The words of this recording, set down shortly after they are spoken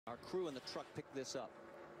Our crew in the truck picked this up.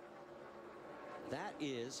 That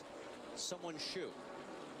is someone's shoe.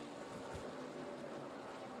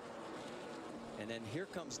 And then here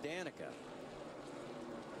comes Danica.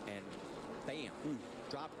 And bam,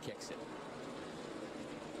 drop kicks it.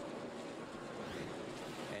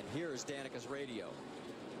 And here's Danica's radio.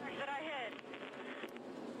 Where should I hit?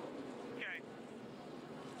 Okay.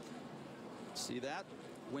 See that?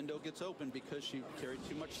 Window gets open because she carried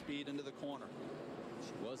too much speed into the corner.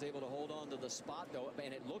 She was able to hold on to the spot, though,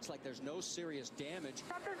 and it looks like there's no serious damage.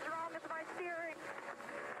 Something's wrong with my steering.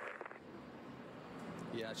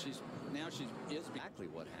 Yeah, she is Exactly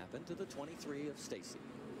what happened to the 23 of Stacy.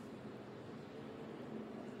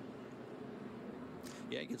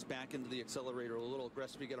 Yeah, he gets back into the accelerator a little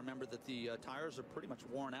aggressive. You got to remember that the tires are pretty much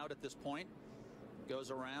worn out at this point.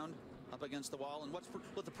 Goes around up against the wall, and what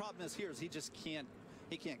the problem is here is he just can't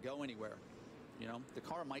go anywhere. You know, the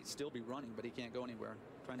car might still be running, but he can't go anywhere.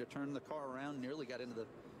 Trying to turn the car around, nearly got into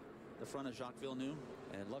the front of Jacques Villeneuve.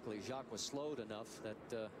 And luckily Jacques was slowed enough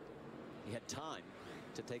that he had time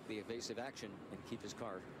to take the evasive action and keep his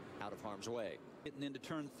car out of harm's way. Getting into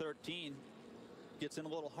turn 13, gets in a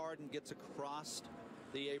little hard and gets across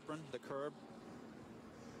the apron, the curb.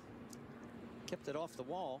 Kept it off the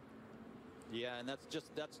wall. Yeah, and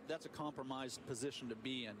that's a compromised position to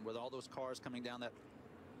be in with all those cars coming down that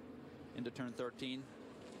into turn 13.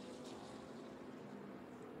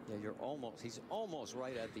 Yeah, he's almost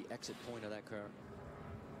right at the exit point of that car.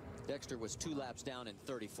 Dexter was 2 laps down in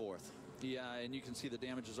 34th. Yeah, and you can see the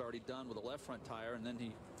damage is already done with the left front tire, and then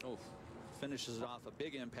he finishes it off a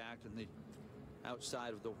big impact in the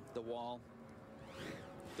outside of the wall.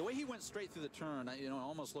 The way he went straight through the turn, it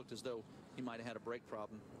almost looked as though he might have had a brake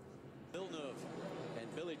problem. Villeneuve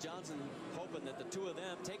and Billy Johnson hoping that the two of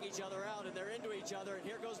them take each other out, and they're into each other, and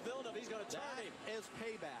here goes Villeneuve. He's going to turn him. That is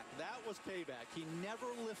payback. That was payback. He never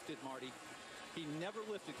lifted, Marty. He never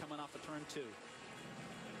lifted coming off of turn 2.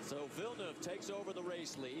 So Villeneuve takes over the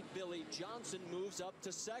race lead. Billy Johnson moves up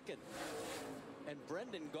to second. And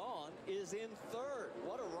Brendan Gaughan is in third.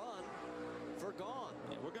 What a run for Gaughan.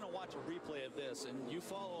 Yeah, we're going to watch a replay of this, and you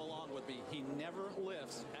follow along with me. He never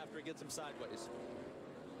lifts after he gets him sideways.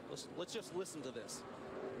 Let's just listen to this.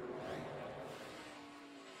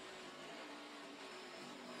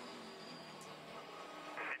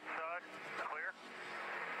 Inside, clear.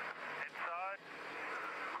 Inside,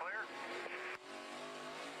 clear.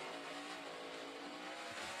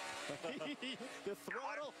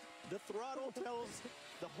 The throttle tells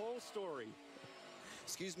the whole story.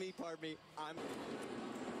 Excuse me, pardon me.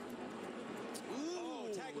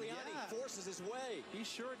 Tagliani forces his way. He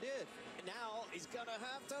sure did. Now he's going to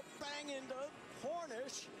have to bang into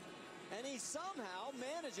Hornish, and he somehow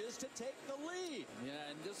manages to take the lead. Yeah,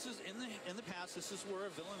 and this is in the past. This is where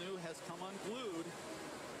Villeneuve has come unglued.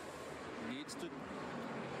 Needs to.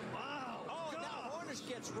 Wow! Oh, now Hornish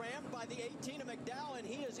gets rammed by the 18 of McDowell, and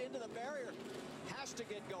he is into the barrier. Has to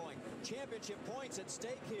get going. Championship points at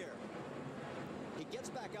stake here. He gets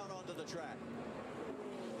back out onto the track.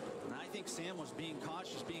 And I think Sam was being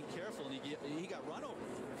cautious, being careful, and he got run over.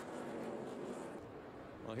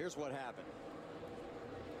 Well, here's what happened.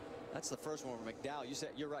 That's the first one with McDowell. You said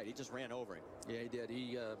you're right. He just ran over him. Yeah, he did.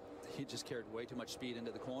 He just carried way too much speed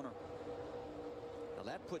into the corner. Now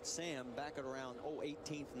that puts Sam back at around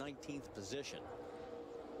 18th, 19th position.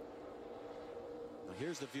 Now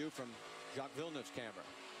here's the view from Jacques Villeneuve's camera.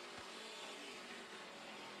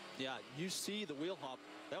 Yeah, you see the wheel hop.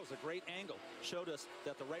 That was a great angle. Showed us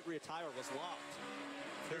that the right rear tire was locked.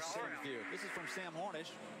 Here's Sam's view. This is from Sam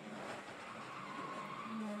Hornish.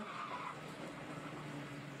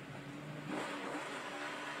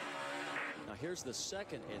 Now here's the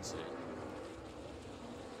second incident.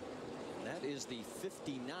 And that is the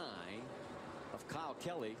 59 of Kyle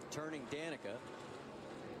Kelly turning Danica.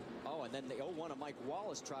 Oh, and then the 01 of Mike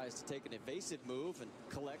Wallace tries to take an evasive move and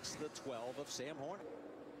collects the 12 of Sam Hornish.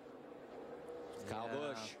 Kyle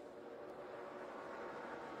Busch.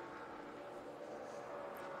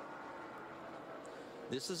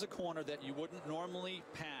 This is a corner that you wouldn't normally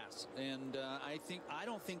pass, and I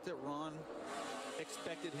don't think that Ron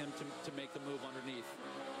expected him to make the move underneath.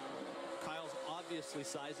 Kyle's obviously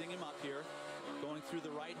sizing him up here, going through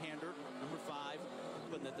the right-hander, number 5.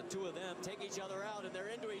 And that the two of them take each other out, and they're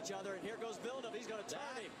into each other, and here goes Villeneuve. He's going to turn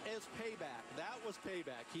him. That is payback. That was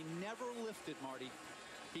payback. He never lifted, Marty.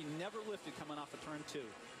 He never lifted coming off of turn 2.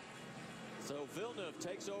 So Villeneuve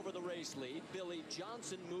takes over the race lead. Billy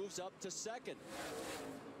Johnson moves up to second.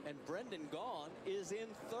 And Brendan Gaughan is in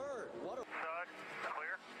third. What a... Inside,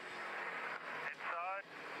 clear. Inside,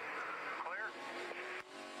 clear.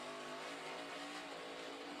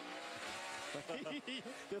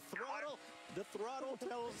 The throttle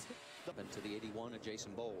tells Into the 81 of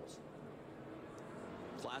Jason Bowles.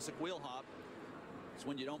 classic wheel hop. It's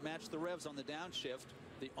when you don't match the revs on the downshift.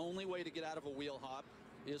 The only way to get out of a wheel hop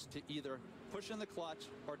is to either push in the clutch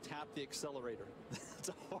or tap the accelerator. It's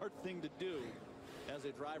a hard thing to do as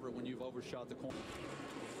a driver when you've overshot the corner.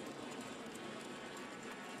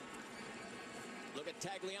 Look at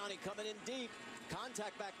Tagliani coming in deep.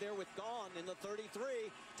 Contact back there with Gahn in the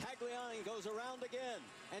 33. Tagliani goes around again.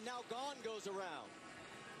 And now Gahn goes around.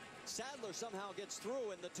 Sadler somehow gets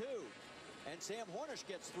through in the 2. And Sam Hornish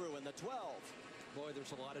gets through in the 12. Boy,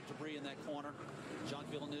 there's a lot of debris in that corner.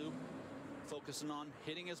 Jacques Villeneuve focusing on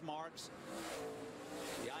hitting his marks.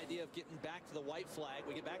 The idea of getting back to the white flag.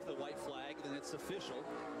 We get back to the white flag, then it's official.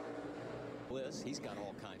 Bliss, he's got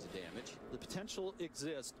all kinds of damage. The potential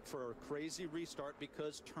exists for a crazy restart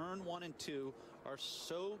because turn 1 and 2 are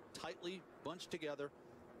so tightly bunched together.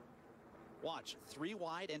 Watch, 3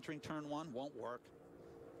 wide entering turn 1 won't work.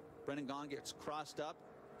 Brendan Gaughan gets crossed up,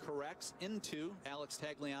 corrects into Alex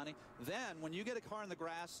Tagliani. Then when you get a car in the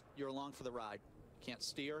grass, you're along for the ride. Can't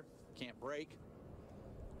steer, can't brake.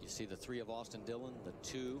 You see the 3 of Austin Dillon, the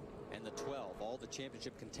 2 and the 12. All the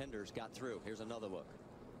championship contenders got through. Here's another look.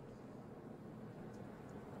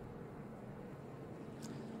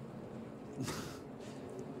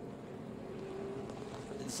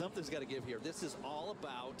 Something's got to give here. This is all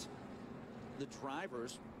about the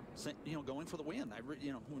drivers, going for the win.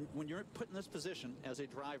 When you're put in this position as a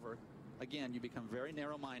driver, again, you become very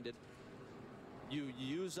narrow-minded. You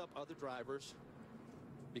use up other drivers,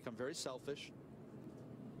 become very selfish.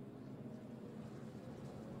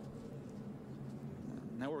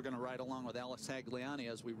 Now we're going to ride along with Alex Tagliani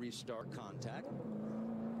as we restart. Contact.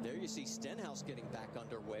 There you see Stenhouse getting back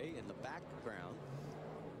underway in the background.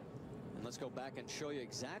 And let's go back and show you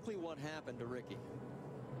exactly what happened to Ricky.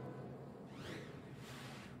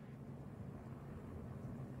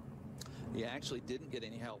 He actually didn't get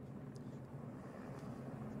any help.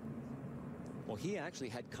 Well, he actually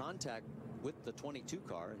had contact with the 22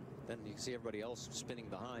 car, and then you see everybody else spinning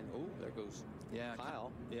behind. Oh, there goes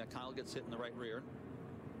Kyle. Yeah, Kyle gets hit in the right rear.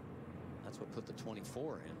 That's what put the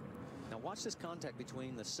 24 in. Now watch this contact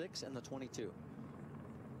between the 6 and the 22.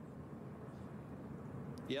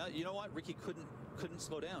 Yeah, you know what? Ricky couldn't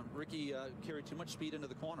slow down. Ricky carried too much speed into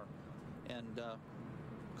the corner and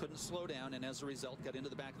couldn't slow down, and as a result got into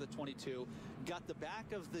the back of the 22, got the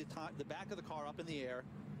back of the car up in the air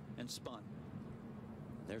and spun.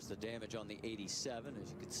 There's the damage on the 87.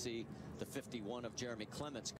 As you can see, the 51 of Jeremy Clements